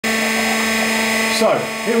So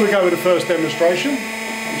here we go with the first demonstration.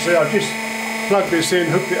 You see I've just plugged this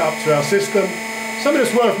in, hooked it up to our system. Something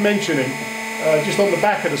that's worth mentioning, just on the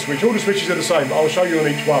back of the switch, all the switches are the same, but I'll show you on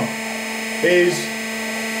each one, is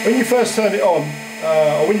when you first turn it on,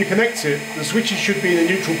 or when you connect it, the switches should be in a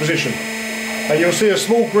neutral position. And you'll see a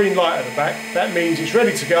small green light at the back. That means it's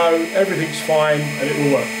ready to go, everything's fine, and it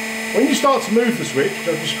will work. When you start to move the switch, which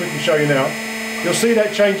I'll just quickly show you now, you'll see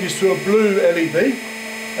that changes to a blue LED.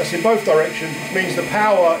 That's in both directions, which means the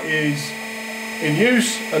power is in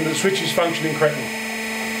use and the switch is functioning correctly.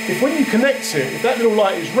 If when you connect it, if that little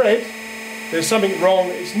light is red, there's something wrong.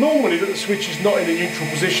 It's normally that the switch is not in a neutral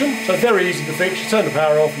position, so very easy to fix. You turn the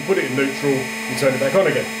power off, you put it in neutral, you turn it back on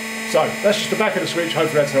again. So that's just the back of the switch.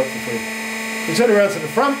 Hopefully that's helpful for you. We turn it around to the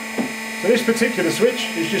front. So this particular switch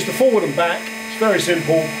is just a forward and back. It's very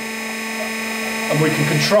simple, and we can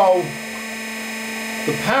control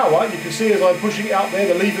the power. You can see as I'm pushing it out there,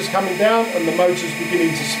 the lever's coming down and the motor's beginning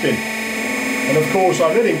to spin. And of course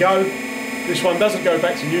I'm letting go. This one doesn't go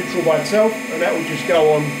back to neutral by itself, and that will just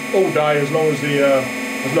go on all day as long as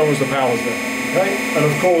the power's there. Okay, and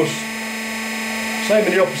of course, same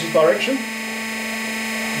in the opposite direction.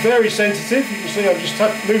 Very sensitive. You can see I'm just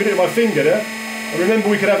moving it with my finger there. And remember,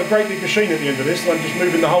 we could have a great big machine at the end of this, and I'm just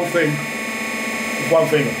moving the whole thing with one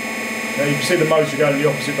finger. Now you can see the motor going in the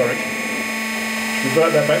opposite direction.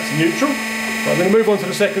 Revert that back to neutral. So I'm going to move on to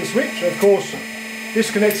the second switch. Of course,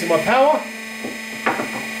 disconnecting my power.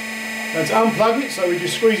 And to unplug it, so we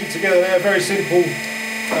just squeeze it together there, very simple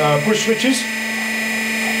push switches,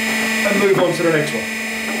 and move on to the next one.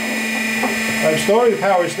 Same story, the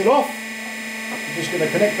power is still off. I'm just going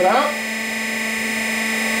to connect it out.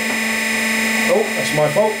 Oh, that's my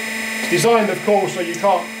fault. It's designed, of course, so you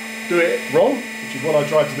can't do it wrong, which is what I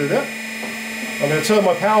tried to do there. I'm going to turn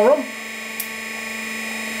my power on.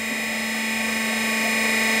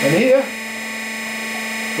 And here,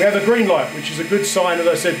 we have a green light, which is a good sign, as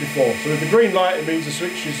I said before. So with the green light, it means the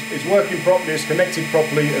switch is working properly, it's connected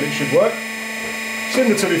properly, and it should work.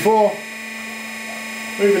 Similar to before,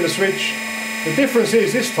 moving the switch. The difference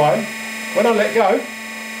is this time, when I let go,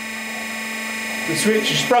 the switch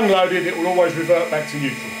is sprung loaded, it will always revert back to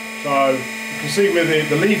neutral. So you can see with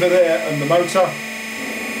the lever there and the motor.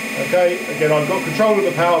 Okay, again, I've got control of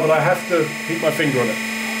the power, but I have to keep my finger on it.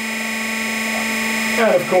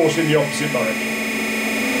 And of course in the opposite direction.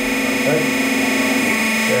 Okay.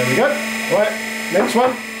 There we go. Right, next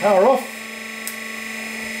one, power off.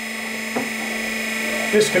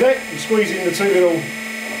 Disconnect, I'm squeezing the two little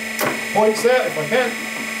points there if I can.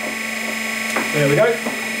 There we go.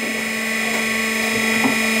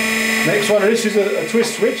 Next one, and this is a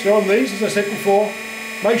twist switch. They're on these, as I said before.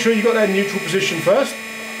 Make sure you've got that in neutral position first.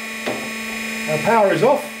 Now power is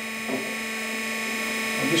off.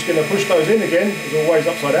 I'm just going to push those in again, as always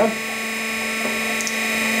upside down.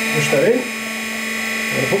 Push that in.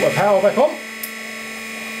 I'm going to put my power back on.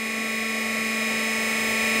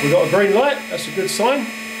 We've got a green light, that's a good sign.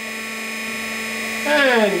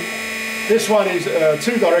 And this one is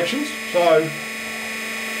two directions, so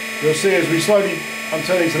you'll see as we slowly, I'm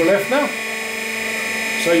turning to the left now.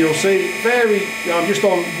 So you'll see I'm just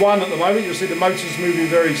on one at the moment, you'll see the motor's moving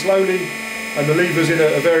very slowly and the lever's in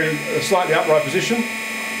a slightly upright position.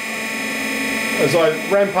 As I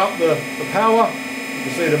ramp up the power, you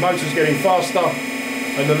can see the motor's getting faster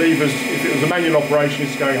and the levers, if it was a manual operation,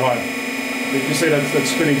 it's going higher. You can see that's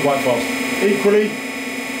spinning quite fast. Equally,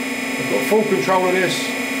 I've got full control of this.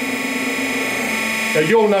 Now,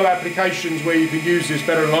 you'll know applications where you can use this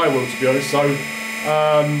better than I will, to be honest. So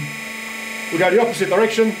we go the opposite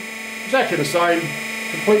direction, exactly the same,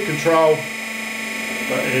 complete control,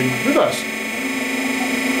 but in reverse.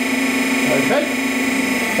 Okay,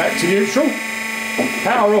 back to neutral.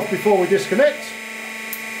 Power off before we disconnect.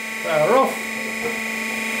 Power off.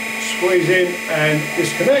 Squeeze in and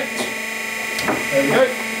disconnect. There we go.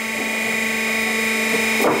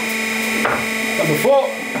 Number 4.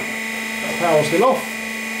 Power still off.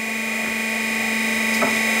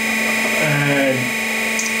 And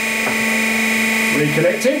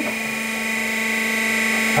reconnecting.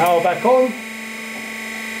 Power back on.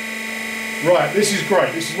 Right, this is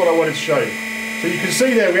great. This is what I wanted to show you. So you can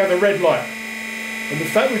see there we have a red light. And the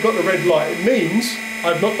fact we've got the red light, it means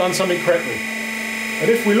I've not done something correctly. And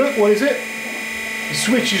if we look, what is it? The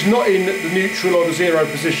switch is not in the neutral or the zero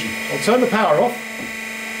position. I'll turn the power off.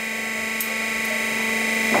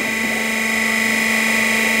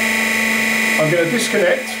 I'm going to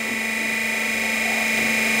disconnect.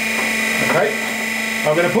 Okay.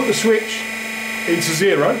 I'm going to put the switch into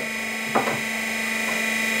zero.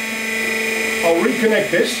 I'll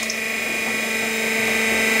reconnect this.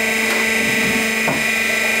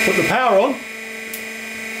 Put the power on.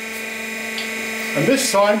 And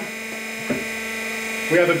this time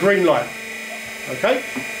we have a green light. Okay,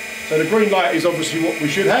 so the green light is obviously what we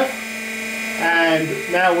should have, and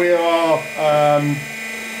now we are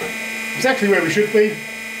exactly where we should be.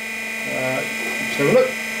 Let's have a look.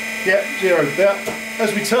 Yeah, 0 there.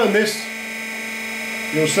 As we turn this,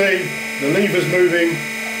 you'll see the lever's moving,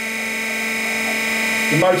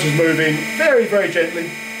 the motor's moving very, very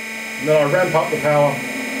gently, and then I ramp up the power.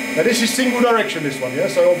 Now this is single direction, this one, yeah,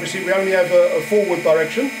 so obviously we only have a forward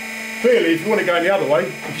direction. Clearly, if you want to go in the other way,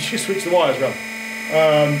 you can just switch the wires around.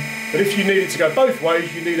 But if you need it to go both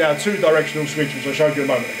ways, you need our 2-directional switch, which I showed you a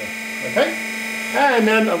moment ago. Okay? And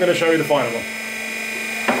then I'm going to show you the final one.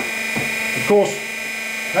 Of course,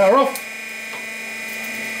 power off,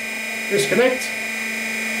 disconnect,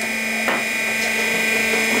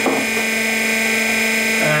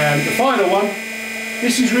 and the final one,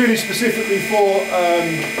 this is really specifically for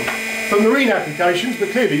marine applications, but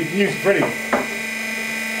clearly you can use it for anything.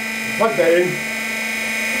 Plug that in.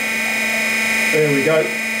 There we go.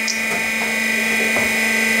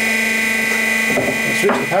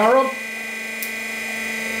 Switch the power on.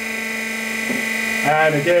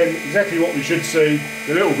 And again, exactly what we should see,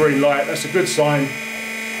 the little green light, that's a good sign.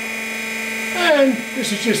 And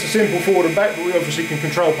this is just a simple forward and back, but we obviously can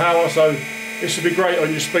control power, so this would be great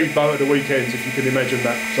on your speedboat at the weekends, if you can imagine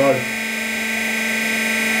that. So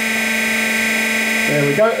there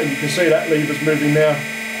we go, and you can see that lever's moving now.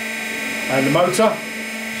 And the motor,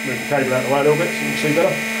 let's move the cable out of the way a little bit so you can see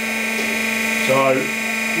better. So,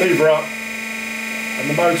 lever up, and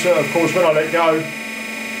the motor, of course, when I let go,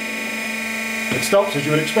 it stops as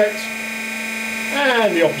you would expect,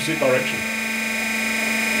 and the opposite direction.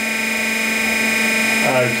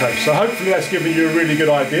 Okay, so hopefully that's given you a really good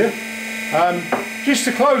idea. Just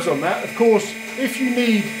to close on that, of course, if you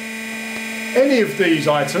need any of these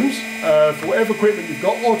items for whatever equipment you've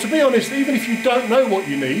got, or to be honest, even if you don't know what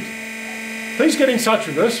you need, please get in touch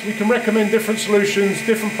with us. We can recommend different solutions,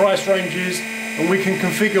 different price ranges, and we can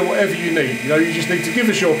configure whatever you need. You know, you just need to give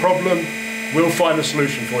us your problem, we'll find a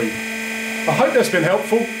solution for you. I hope that's been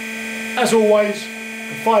helpful. As always, you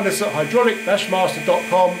can find us at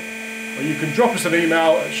hydraulic-master.com, or you can drop us an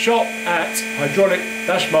email at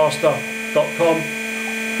shop@hydraulic-master.com.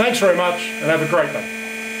 Thanks very much and have a great day.